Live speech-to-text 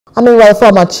Meanwhile,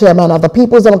 former chairman of the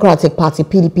People's Democratic Party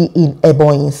 (PDP) in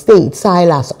Ebonyi State,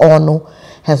 Silas Onu,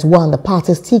 has won the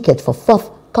party's ticket for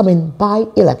forthcoming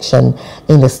by-election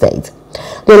in the state.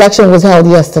 The election was held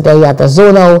yesterday at the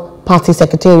zonal party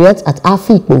secretariat at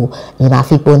Afikpo in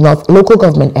Afikpo North local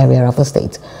government area of the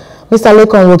state. Mr.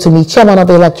 Lekon Rotumi, chairman of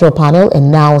the electoral panel,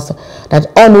 announced that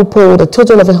Onu polled a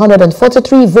total of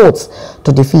 143 votes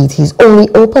to defeat his only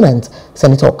opponent,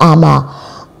 Senator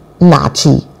Ama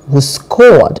Nachi, who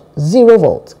scored 0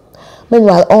 votes.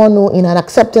 Meanwhile, Onu, in an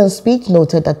acceptance speech,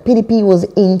 noted that PDP was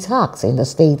intact in the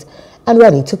state and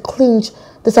ready to clinch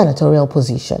the senatorial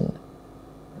position.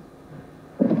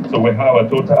 So we have a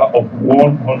total of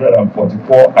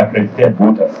 144 accredited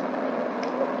voters.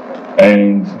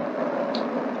 And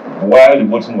while the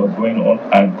voting was going on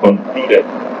and concluded,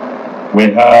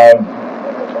 we have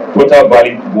total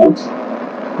valid votes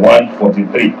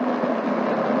 143,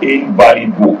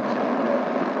 invalid votes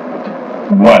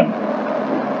 1.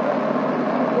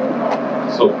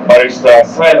 So Barrister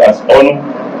Silas Onu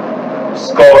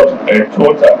scored a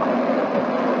total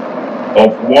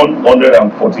of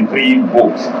 143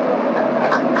 votes.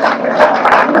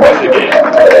 Once again,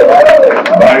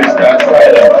 Barrister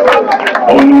Silas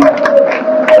Onu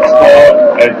scored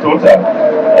a total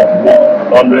of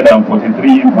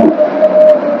 143 votes.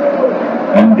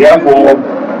 And therefore,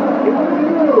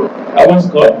 having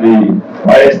scored the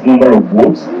highest number of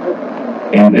votes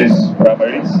in these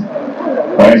primaries,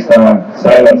 Barrister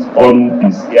Silas Onu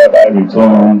is hereby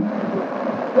returned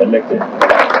elected.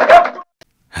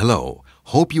 Hello,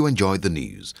 hope you enjoyed the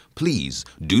news. Please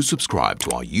do subscribe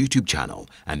to our YouTube channel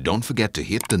and don't forget to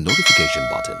hit the notification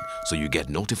button so you get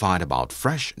notified about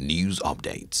fresh news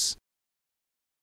updates.